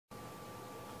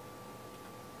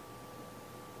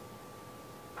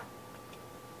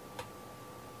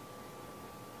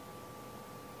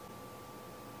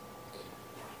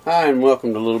Hi and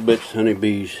welcome to Little Bits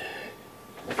Honeybees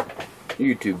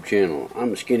YouTube channel.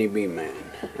 I'm the Skinny Bee Man.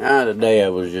 Today I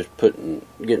was just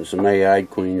getting some AI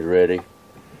queens ready.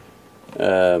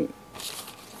 AI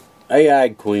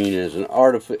queen is an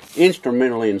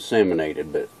instrumentally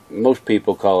inseminated, but most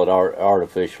people call it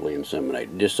artificially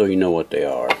inseminated, just so you know what they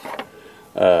are.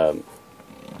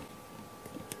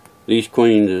 These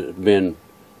queens have been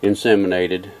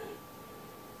inseminated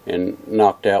and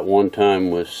knocked out one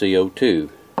time with CO2.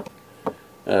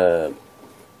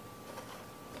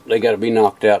 They got to be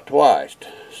knocked out twice.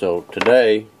 So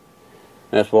today,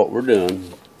 that's what we're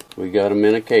doing. We got them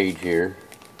in a cage here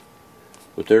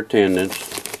with their attendants.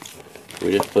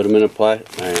 We just put them in a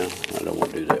plastic. I don't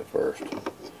want to do that first.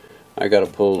 I got to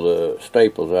pull the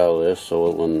staples out of this so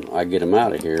that when I get them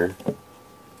out of here,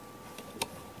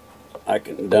 I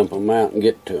can dump them out and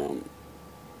get to them.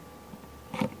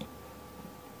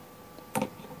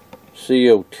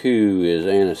 CO2 is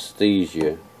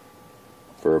anesthesia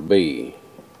for a bee.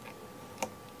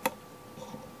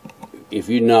 If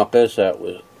you knock us out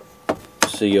with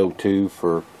CO2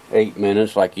 for 8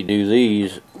 minutes like you do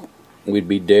these, we'd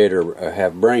be dead or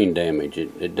have brain damage.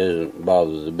 It doesn't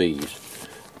bother the bees.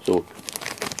 So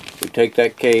we take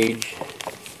that cage,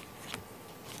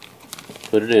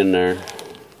 put it in there.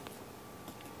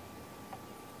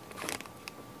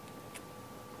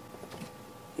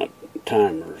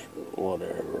 Timers,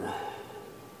 whatever.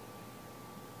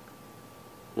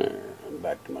 There,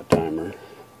 back to my timer.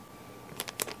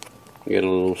 Get a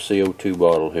little CO2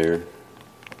 bottle here.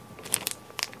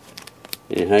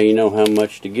 And how you know how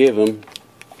much to give them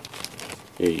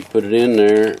is you put it in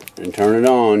there and turn it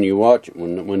on. You watch it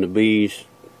when the bees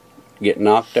get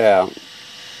knocked out.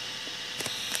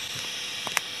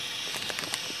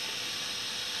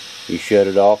 You shut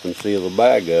it off and seal the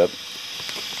bag up.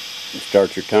 And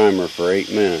start your timer for 8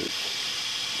 minutes.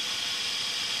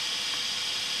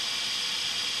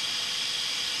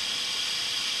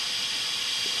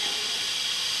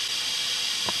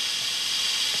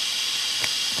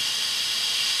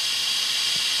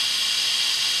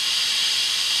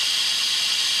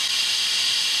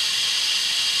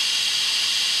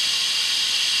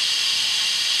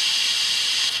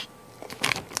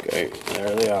 Okay,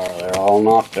 there they are. They're all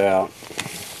knocked out.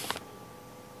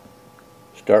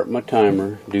 Start my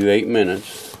timer, do 8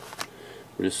 minutes.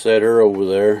 Just set her over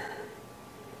there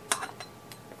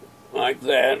like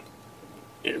that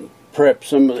and prep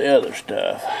some of the other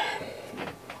stuff.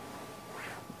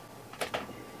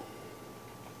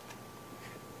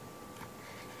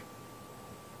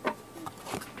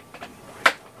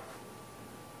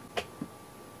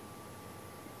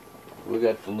 We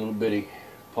got the little bitty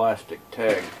plastic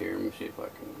tags here. Let me see if I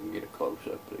can get a close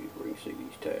up of these where you can see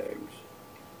these tags.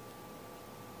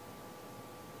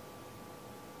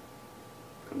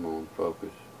 Come on, focus.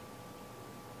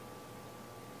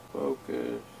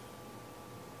 Focus.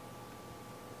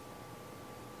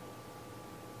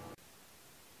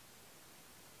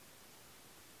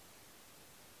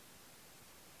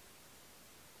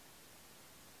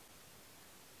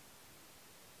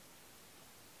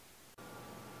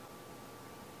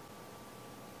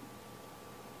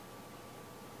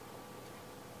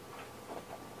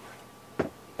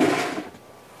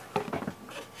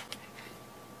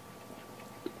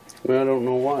 Well, I don't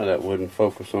know why that wouldn't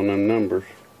focus on them numbers.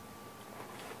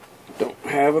 Don't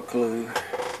have a clue.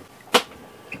 But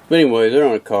anyway, they're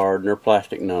on a card and they're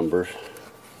plastic numbers.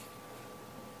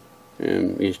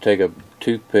 And you just take a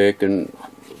toothpick and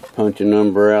punch a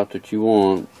number out that you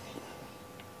want.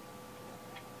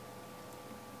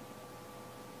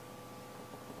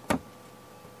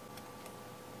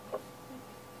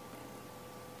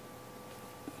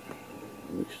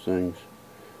 These things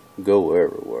go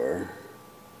everywhere.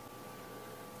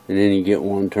 And then you get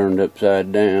one turned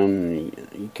upside down and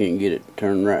you can't get it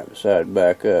turned right side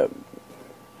back up.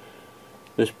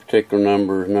 This particular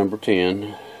number is number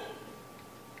 10.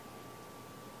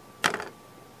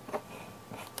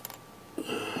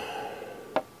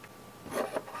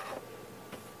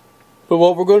 But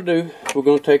what we're going to do, we're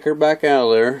going to take her back out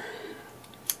of there.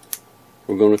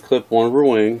 We're going to clip one of her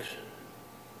wings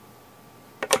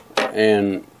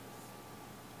and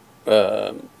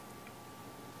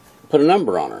put a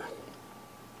number on her.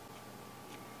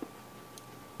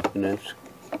 And that's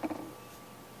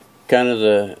kind of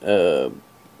the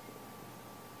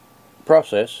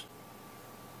process.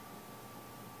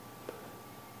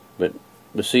 But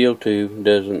the CO2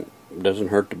 doesn't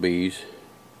hurt the bees.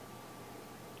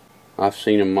 I've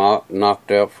seen them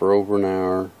knocked out for over an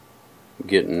hour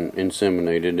getting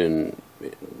inseminated, and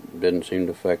it doesn't seem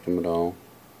to affect them at all.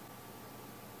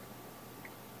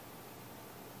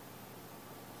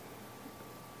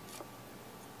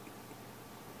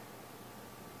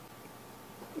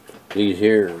 These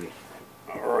here,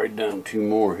 I already done 2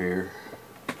 more here.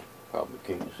 Probably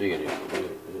can't see it. I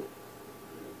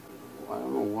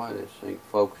don't know why this ain't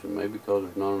focusing. Maybe because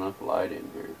there's not enough light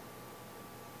in here.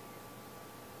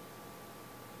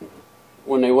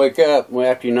 When they wake up,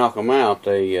 after you knock them out,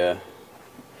 they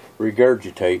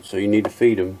regurgitate. So you need to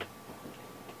feed them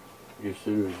as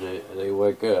soon as they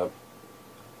wake up.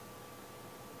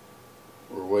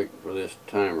 We're waiting for this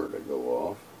timer to go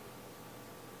off.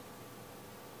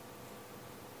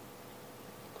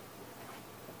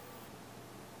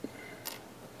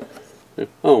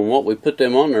 Oh, and what we put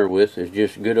them on there with is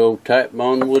just good old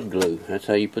Titebond wood glue. That's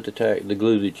how you put the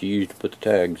glue that you use to put the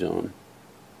tags on.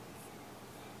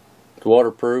 It's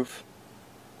waterproof.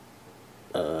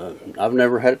 I've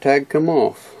never had a tag come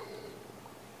off.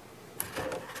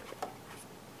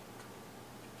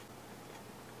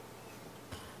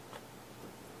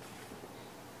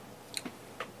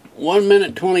 One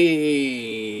minute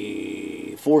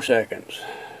 24 seconds.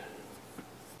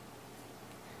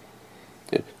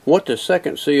 What the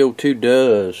second CO2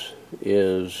 does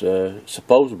is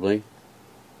supposedly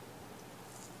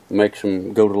makes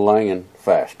them go to laying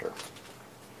faster.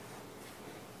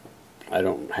 I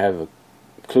don't have a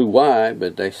clue why,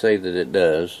 but they say that it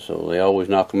does, so they always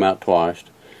knock them out twice.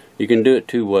 You can do it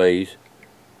 2 ways.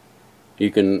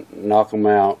 You can knock them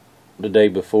out the day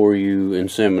before you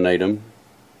inseminate them,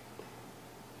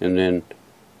 and then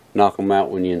knock them out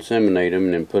when you inseminate them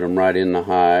and then put them right in the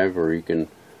hive, or you can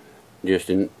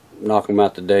just knock them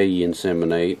out the day you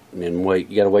inseminate and then wait.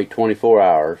 You got to wait 24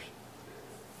 hours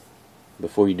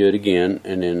before you do it again,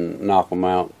 and then knock them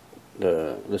out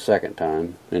the second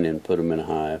time and then put them in a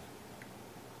hive.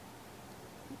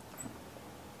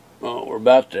 Oh, we're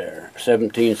about there.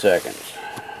 17 seconds.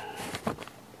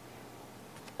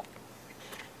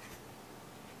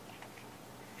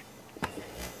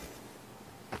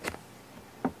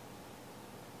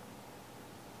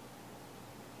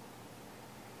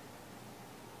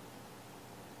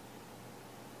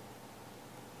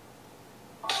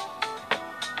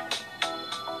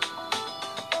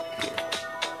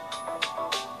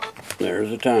 There's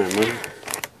the timer.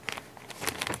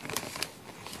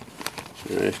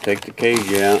 Let's take the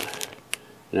cage out,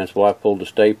 and that's why I pulled the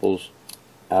staples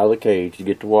out of the cage to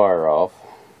get the wire off.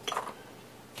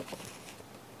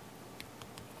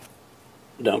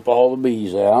 Dump all the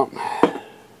bees out.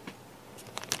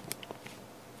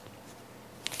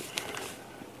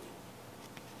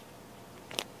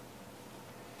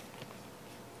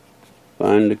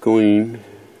 Find the queen,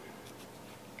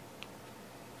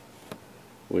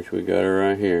 which we got her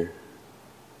right here.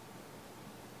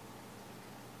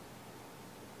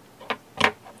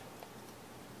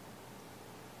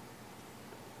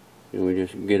 And we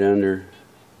just get under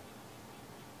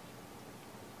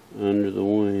the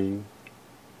wing.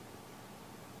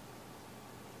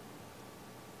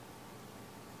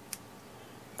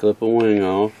 Clip a wing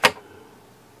off.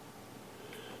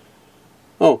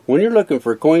 Oh, when you're looking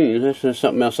for queens, that's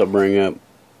something else I'll bring up.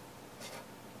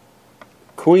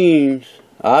 Queens,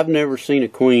 I've never seen a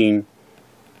queen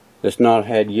that's not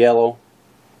had yellow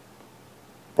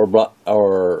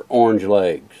or orange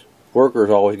legs. Workers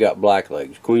always got black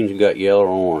legs. Queens have got yellow or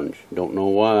orange. Don't know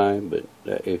why, but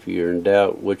if you're in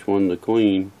doubt which one's the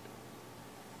queen,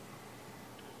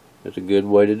 that's a good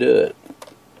way to do it.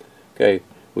 Okay,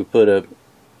 we put a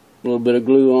little bit of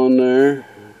glue on there.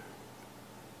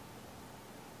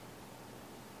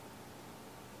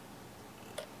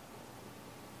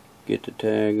 Get the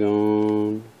tag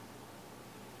on.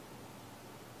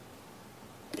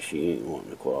 She ain't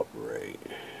wanting to cooperate.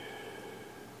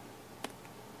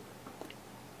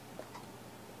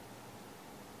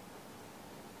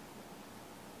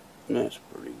 That's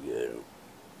pretty good.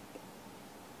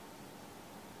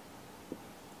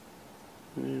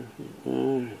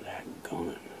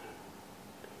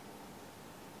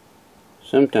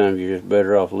 Sometimes you're just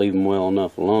better off leaving well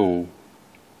enough alone.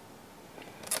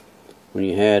 When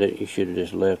you had it, you should have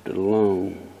just left it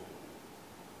alone.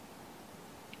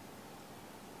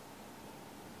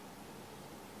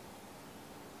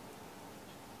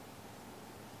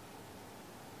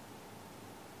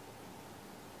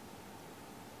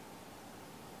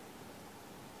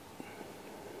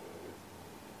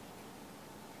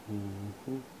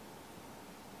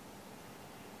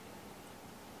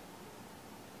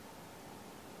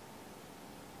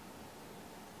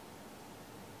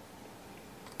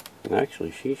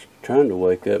 Actually, she's trying to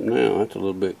wake up now. That's a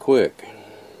little bit quick.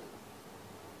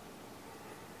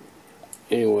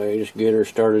 Anyway, just get her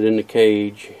started in the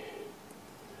cage.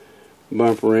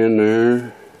 Bump her in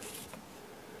there.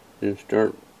 And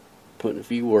start putting a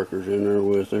few workers in there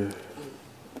with her.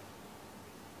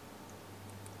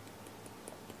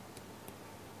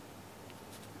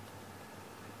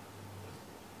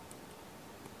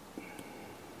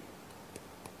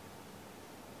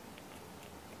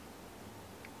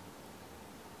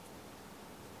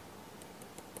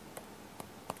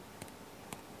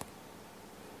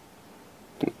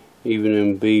 Even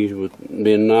them bees with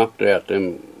being knocked out,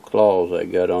 them claws they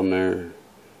got on there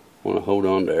want to hold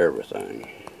on to everything.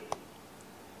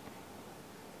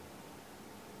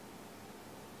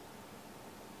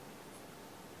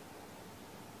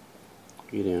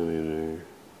 Get down in there.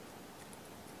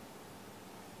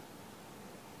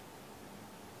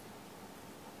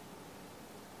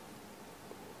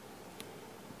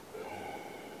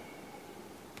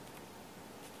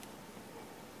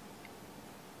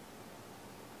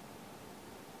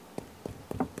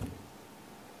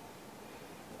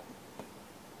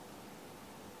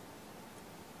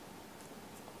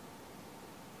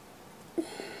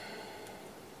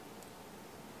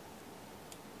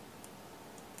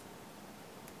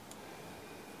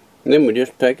 And then we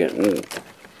just take it and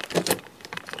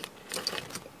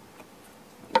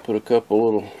put a couple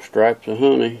little stripes of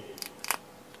honey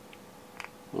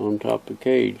on top of the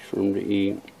cage for them to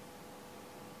eat.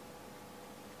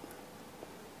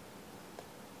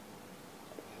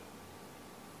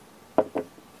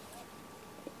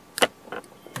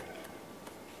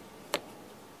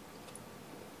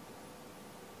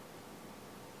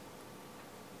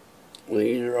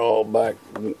 These are all back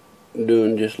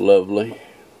doing just lovely.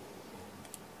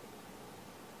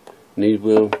 These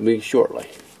will be shortly.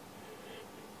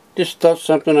 Just thought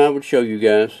something I would show you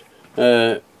guys.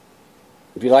 If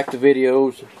you like the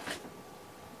videos,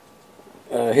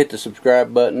 hit the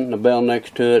subscribe button, the bell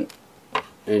next to it,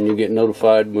 and you get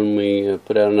notified when we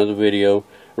put out another video.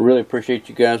 I really appreciate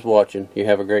you guys watching. You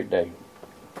have a great day.